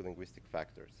related to linguistic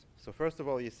factors. So first of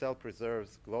all, ESL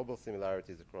preserves global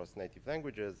similarities across native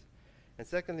languages. And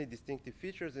secondly, distinctive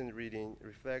features in reading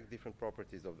reflect different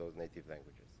properties of those native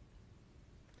languages.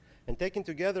 And taken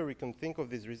together, we can think of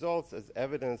these results as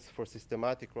evidence for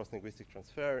systematic cross-linguistic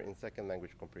transfer in second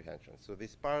language comprehension. So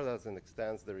this parallels and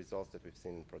extends the results that we've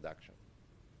seen in production.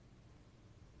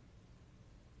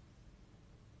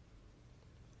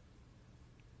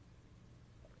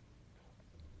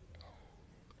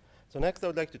 So next, I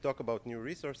would like to talk about new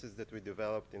resources that we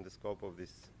developed in the scope of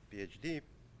this PhD.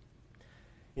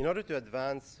 In order to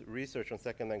advance research on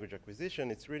second language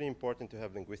acquisition, it's really important to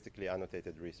have linguistically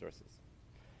annotated resources.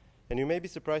 And you may be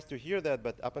surprised to hear that,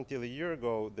 but up until a year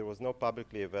ago, there was no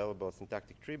publicly available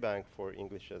syntactic tree bank for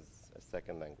English as a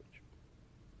second language.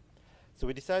 So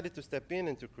we decided to step in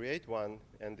and to create one,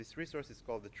 and this resource is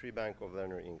called the Tree Bank of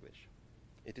Learner English.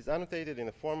 It is annotated in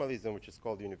a formalism which is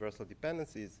called universal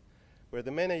dependencies, where the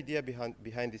main idea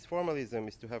behind this formalism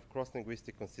is to have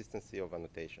cross-linguistic consistency of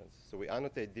annotations. So we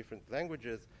annotate different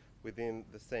languages within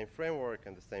the same framework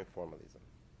and the same formalism.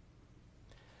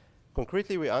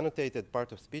 Concretely, we annotated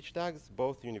part-of-speech tags,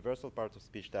 both universal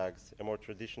part-of-speech tags, a more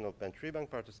traditional pen tree bank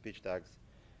part-of-speech tags,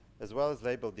 as well as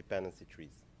labeled dependency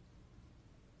trees.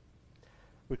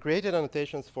 We created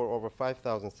annotations for over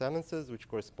 5,000 sentences, which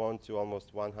correspond to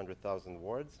almost 100,000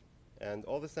 words. And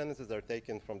all the sentences are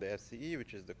taken from the FCE,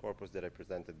 which is the corpus that I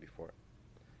presented before.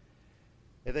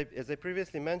 As I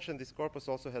previously mentioned, this corpus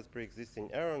also has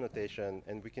pre-existing error notation,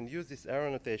 and we can use this error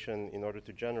notation in order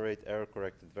to generate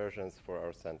error-corrected versions for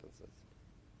our sentences.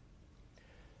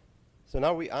 So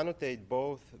now we annotate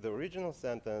both the original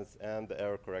sentence and the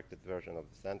error-corrected version of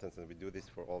the sentence, and we do this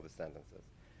for all the sentences.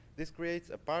 This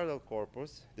creates a parallel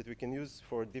corpus that we can use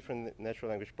for different natural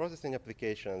language processing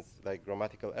applications, like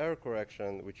grammatical error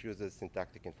correction, which uses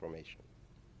syntactic information.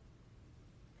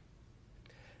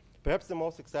 Perhaps the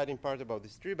most exciting part about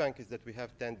this tree bank is that we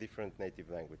have 10 different native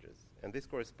languages, and this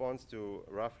corresponds to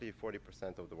roughly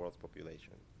 40% of the world's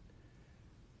population.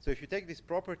 So if you take this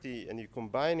property and you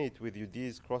combine it with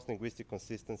UD's cross-linguistic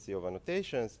consistency of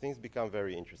annotations, things become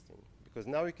very interesting, because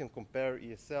now we can compare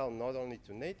ESL not only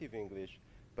to native English,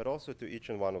 but also to each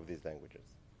and one of these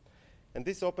languages. And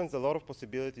this opens a lot of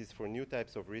possibilities for new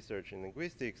types of research in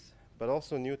linguistics, but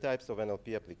also new types of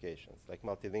NLP applications, like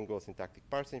multilingual syntactic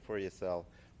parsing for ESL,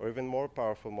 or even more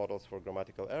powerful models for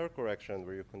grammatical error correction,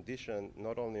 where you condition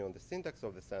not only on the syntax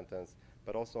of the sentence,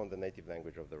 but also on the native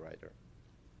language of the writer.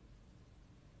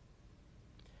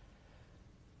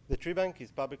 The tree bank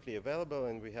is publicly available,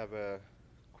 and we have a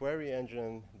query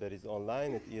engine that is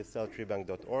online at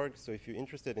esltreebank.org. So if you're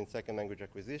interested in second language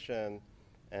acquisition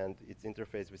and its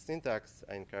interface with syntax,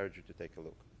 I encourage you to take a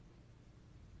look.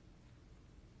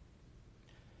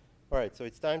 All right, so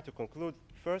it's time to conclude.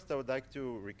 First, I would like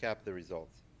to recap the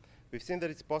results. We've seen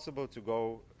that it's possible to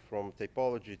go from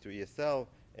typology to ESL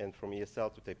and from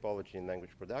ESL to typology in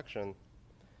language production.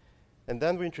 And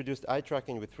then we introduced eye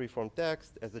tracking with free-form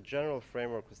text as a general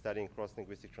framework for studying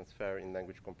cross-linguistic transfer in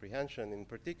language comprehension. In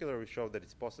particular, we showed that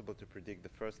it's possible to predict the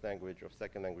first language of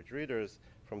second language readers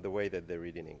from the way that they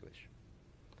read in English.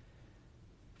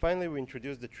 Finally, we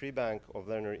introduced the tree bank of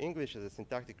Learner English as a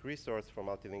syntactic resource for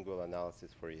multilingual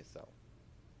analysis for ESL.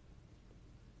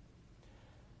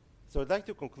 So I'd like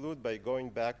to conclude by going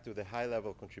back to the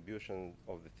high-level contribution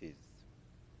of the thesis.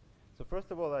 So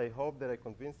first of all, I hope that I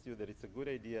convinced you that it's a good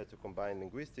idea to combine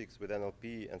linguistics with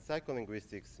NLP and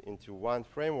psycholinguistics into one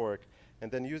framework,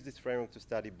 and then use this framework to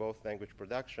study both language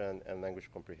production and language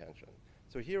comprehension.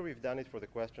 So here we've done it for the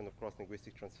question of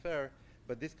cross-linguistic transfer,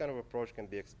 but this kind of approach can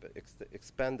be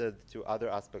expanded to other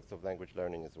aspects of language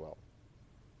learning as well.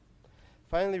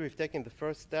 Finally, we've taken the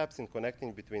first steps in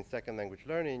connecting between second language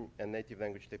learning and native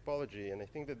language typology, and I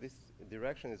think that this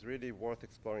direction is really worth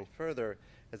exploring further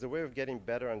as a way of getting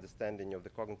better understanding of the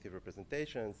cognitive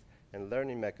representations and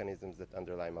learning mechanisms that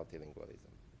underlie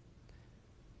multilingualism.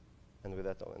 And with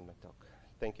that, I'll end my talk.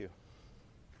 Thank you.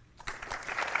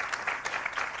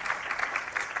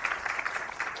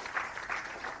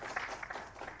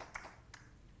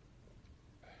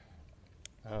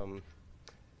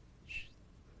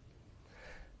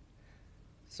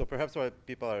 So perhaps while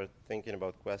people are thinking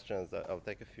about questions, I'll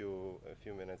take a few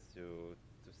minutes to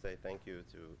say thank you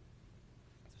to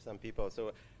some people.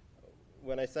 So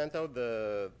when I sent out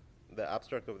the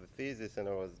abstract of the thesis and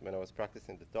when I was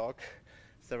practicing the talk,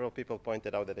 several people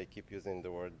pointed out that I keep using the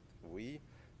word we,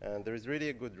 and there is really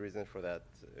a good reason for that,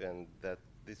 and that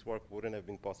this work wouldn't have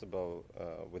been possible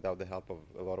without the help of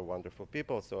a lot of wonderful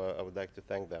people, so I would like to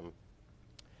thank them.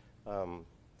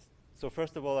 So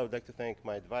first of all, I would like to thank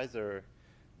my advisor,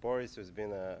 Boris, who's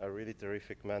been a really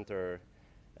terrific mentor.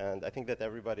 And I think that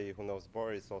everybody who knows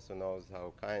Boris also knows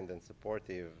how kind and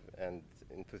supportive and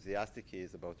enthusiastic he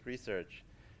is about research.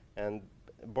 And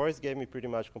Boris gave me pretty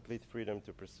much complete freedom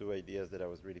to pursue ideas that I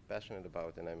was really passionate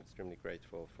about, and I'm extremely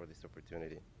grateful for this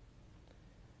opportunity.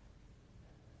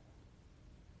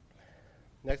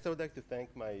 Next, I would like to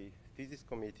thank my thesis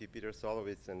committee, Peter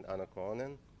Solowitz and Anna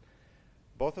Koonen.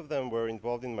 Both of them were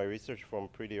involved in my research from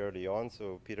pretty early on.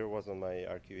 So Peter was on my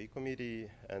RQE committee,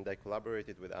 and I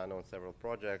collaborated with Anna on several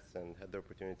projects and had the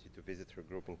opportunity to visit her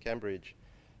group in Cambridge.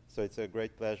 So it's a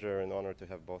great pleasure and honor to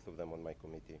have both of them on my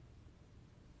committee.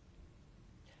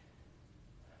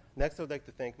 Next, I would like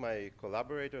to thank my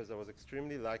collaborators. I was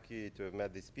extremely lucky to have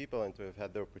met these people and to have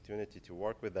had the opportunity to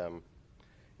work with them.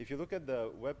 If you look at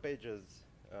the web pages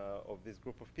of this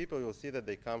group of people, you'll see that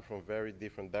they come from very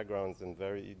different backgrounds and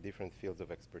very different fields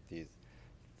of expertise,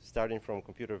 starting from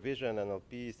computer vision,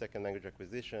 NLP, second language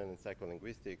acquisition, and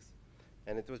psycholinguistics.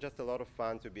 And it was just a lot of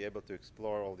fun to be able to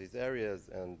explore all these areas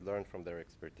and learn from their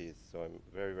expertise. So I'm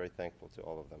very, very thankful to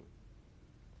all of them.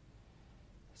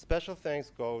 Special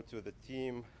thanks go to the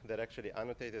team that actually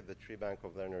annotated the tree bank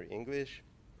of Learner English.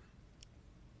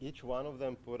 Each one of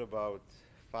them put about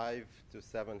 500 to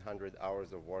 700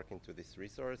 hours of work into this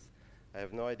resource. I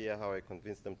have no idea how I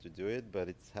convinced them to do it, but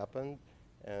it's happened,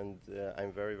 and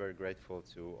I'm very, very grateful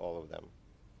to all of them.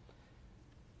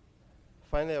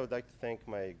 Finally, I would like to thank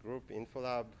my group,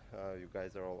 InfoLab. You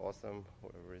guys are all awesome,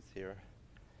 whoever is here.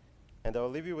 And I'll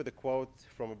leave you with a quote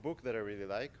from a book that I really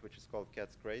like, which is called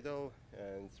Cat's Cradle,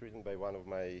 and it's written by one of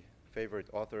my favorite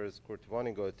authors, Kurt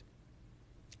Vonnegut.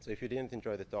 So if you didn't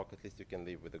enjoy the talk, at least you can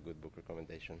leave with a good book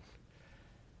recommendation.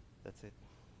 That's it.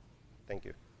 Thank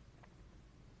you.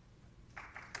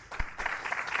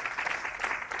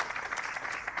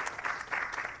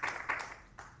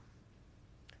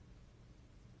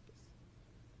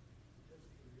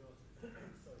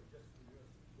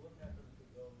 What happened to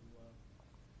those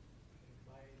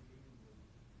bilingual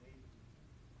native?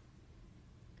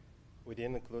 We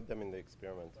didn't include them in the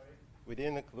experiment. Sorry? We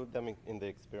didn't include them in the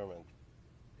experiment.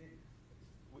 Did?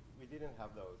 We didn't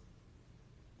have those.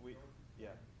 Yeah.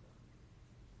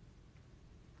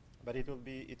 But it would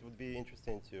be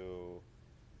interesting to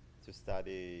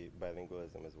study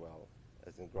bilingualism as well,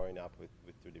 as in growing up with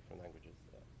two different languages.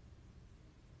 Yeah.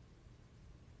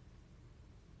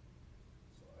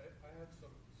 So I had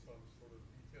some sort of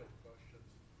detailed questions.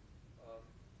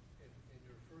 In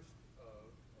your first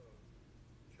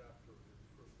chapter, your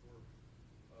first work,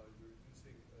 you're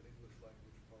using an English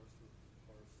language parser to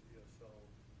parse ESL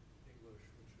English,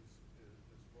 which is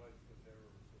rife with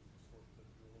errors of the sort that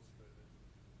you illustrated.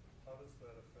 How does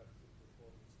that affect the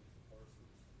performance of the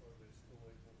parsers? Are they still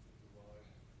able to derive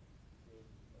good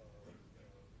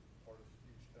part of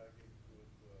speech tagging, good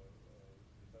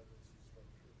redundancy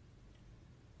structure?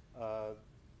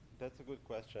 That's a good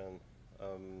question.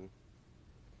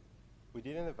 We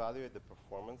didn't evaluate the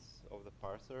performance of the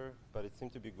parser, but it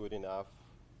seemed to be good enough,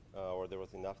 or there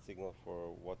was enough signal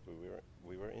for what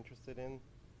we were interested in.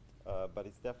 But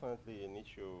it's definitely an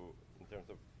issue in terms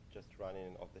of just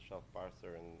running an off-the-shelf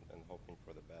parser and hoping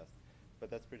for the best.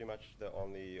 But that's pretty much the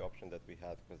only option that we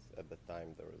had, because at the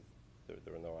time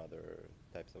there were no other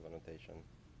types of annotation.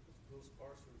 Those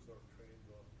parsers are trained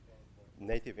on like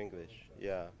Native English,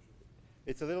 yeah.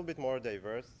 It's a little bit more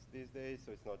diverse these days,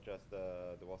 so it's not just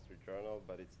the Wall Street Journal,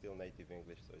 but it's still native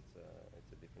English, so it's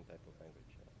a different type of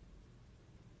language.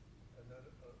 Yeah. And then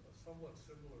a somewhat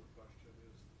similar question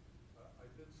is, I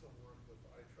did some work with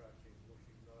eye tracking,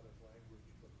 looking not at language,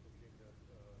 but looking at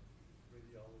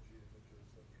radiology images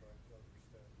and trying to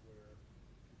understand where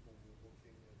people were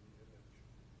looking in the image.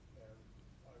 And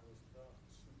I was not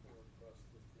super impressed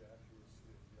with the accuracy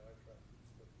of the eye trackers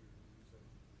that we were using.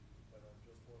 And I'm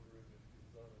just wondering if you've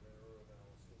done an error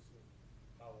analysis of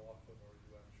how often are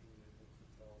you actually able to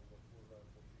tell what word I'm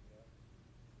looking at?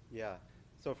 Yeah.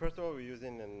 So first of all, we're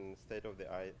using a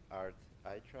state-of-the-art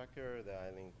eye tracker, the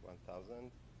iLink 1000,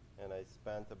 and I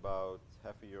spent about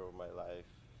half a year of my life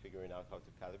figuring out how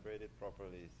to calibrate it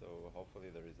properly. So hopefully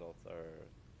the results are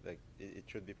like it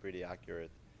should be pretty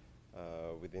accurate,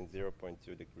 within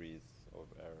 0.2 degrees of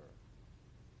error.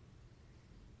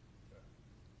 Okay.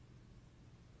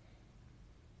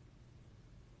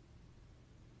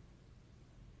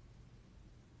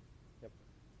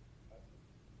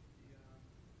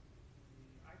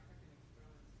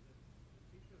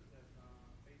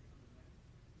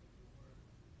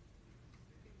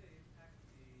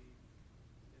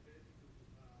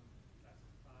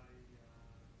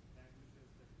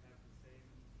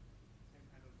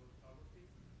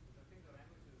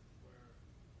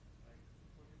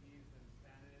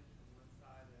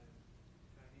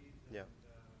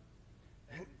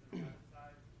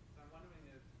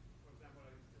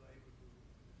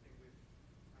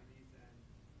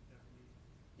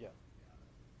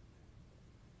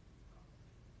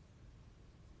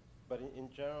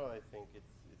 in general, I think it's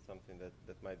something that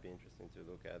might be interesting to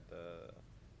look at the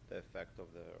effect of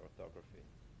the orthography.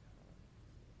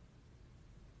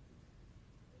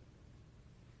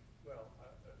 Well,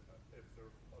 if there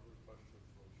are other questions,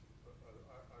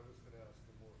 I was going to ask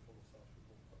a more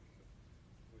philosophical question,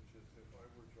 which is if I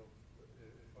were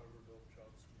Noam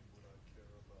Chomsky, would I care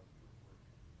about your work?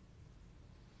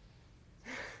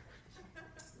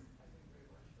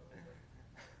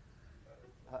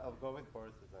 I'll go with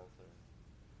Boris's answer.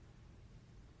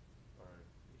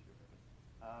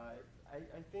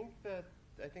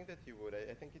 I think that you would.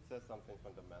 I think it says something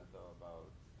fundamental about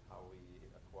how we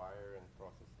acquire and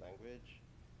process language.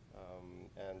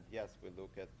 And yes, we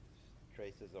look at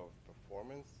traces of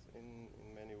performance in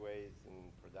many ways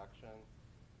in production,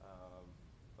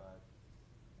 but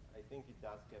I think it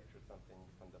does capture something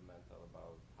fundamental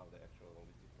about how the actual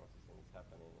linguistic processing is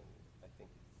happening, and I think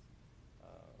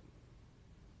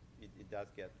it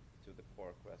does get to the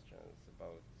core questions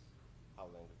about how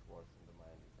language works in the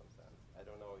mind in some sense. I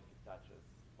don't know if it touches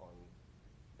on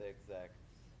the exact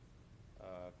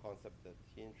concept that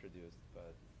he introduced,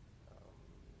 but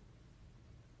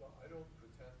well, I don't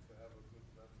pretend to have a good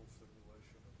mental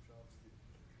simulation of Chomsky,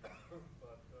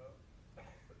 but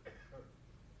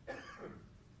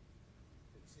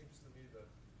it seems to me that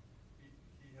he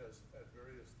has at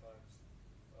various times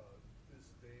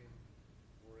disdained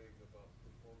worrying about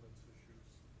performance issues,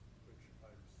 which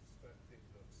I'm suspecting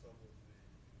that some of the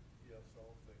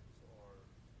ESL things are,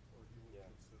 or he would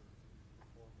consider to be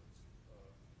performance,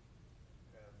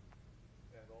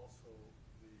 and also if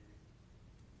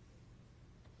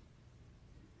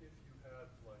you had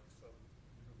like some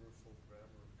universal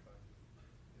grammar kind of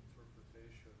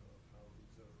interpretation of how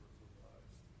these errors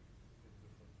arise in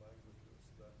different languages,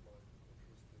 that might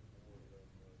interest him more than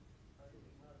okay.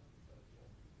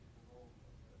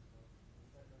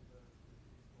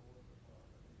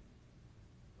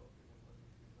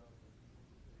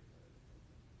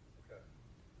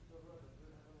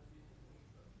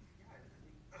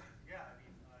 Yeah, I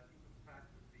mean, I think the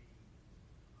fact that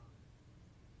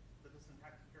the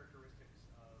syntactic characteristics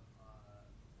of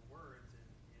the words in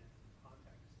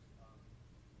context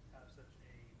have such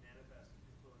a manifest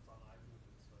influence on eye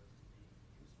movement so as to be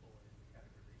useful in the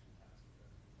categorization task that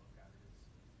we look at is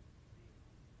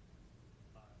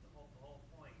the whole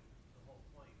point of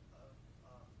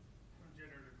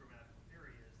generative grammatical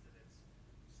theory is that it's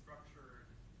structured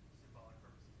symbolic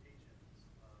representations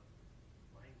of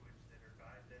language that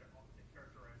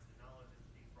characterize the knowledge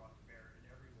that's being brought to bear in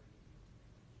every way you use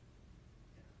language.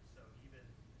 So even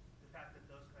the fact that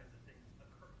those kinds of things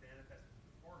manifest in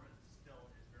performance still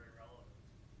is very relevant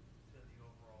to the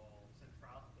overall the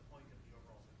point of the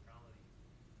overall centrality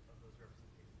of those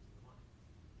representations in the mind.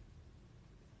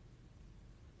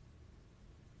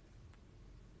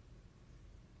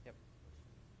 Yep.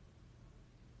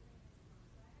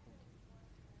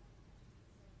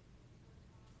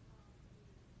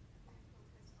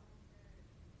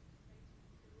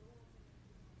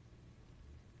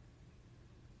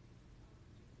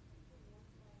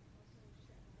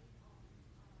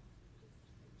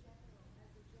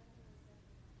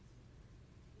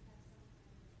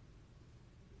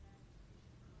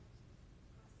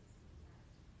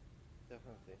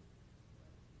 Definitely.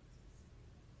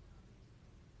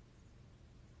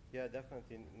 Yeah,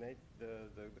 definitely.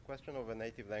 The question of a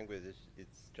native language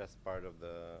it's just part of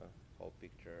the whole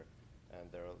picture, and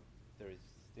there is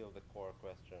still the core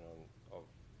question of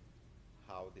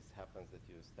how this happens that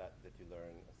you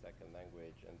learn a second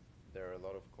language, and there are a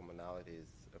lot of commonalities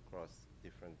across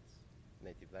different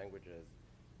native languages.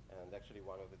 And actually,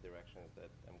 one of the directions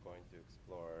that I'm going to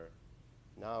explore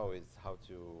now is how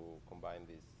to combine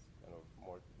these kind of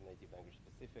more native language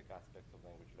specific aspects of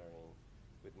language learning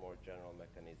with more general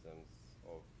mechanisms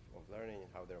of learning,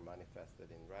 how they're manifested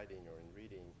in writing or in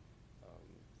reading.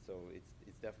 So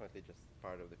it's definitely just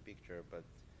part of the picture, but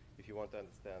if you want to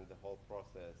understand the whole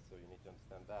process, so you need to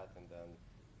understand that, and then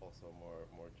also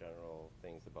more general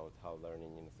things about how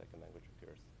learning in a second language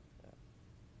occurs. Yeah.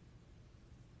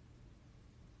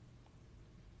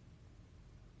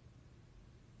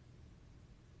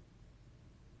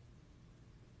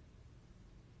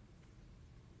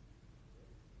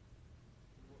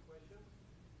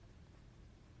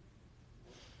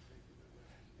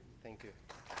 Thank you.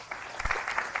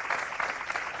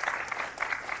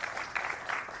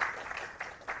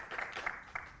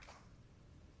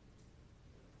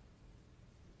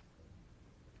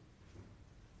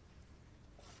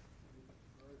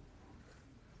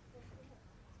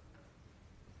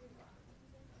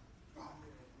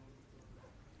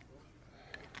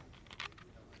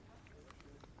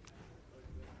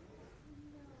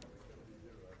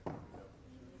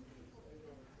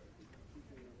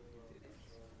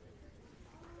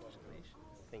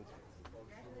 Thank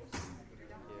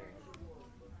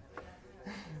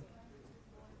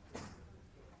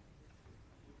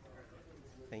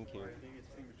you. Thank you. Maybe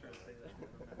it's premature to say that.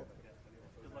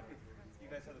 Good luck. You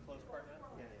guys have the close part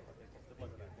now? Yeah. Good luck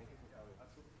with that. Thank you for coming.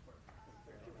 Absolutely.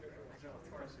 Of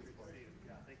course. Of course.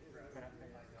 Yeah, thank you for having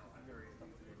me. I know. I'm very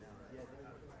comfortable now. Yeah,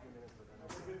 there's a few minutes for that.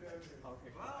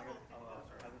 Okay.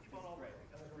 Keep on all right.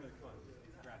 That was really fun.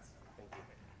 Congrats. Thank you.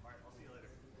 All right. I'll see you later.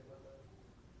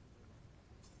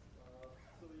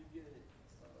 So you get it.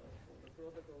 So the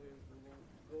protocol is we will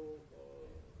go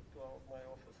to my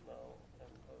office now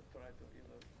and try to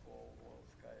either call or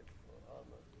Skype or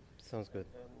Anna. Sounds good.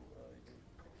 Then you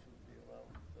should be around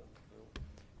and we'll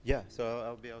Yeah, so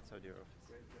I'll be outside your office.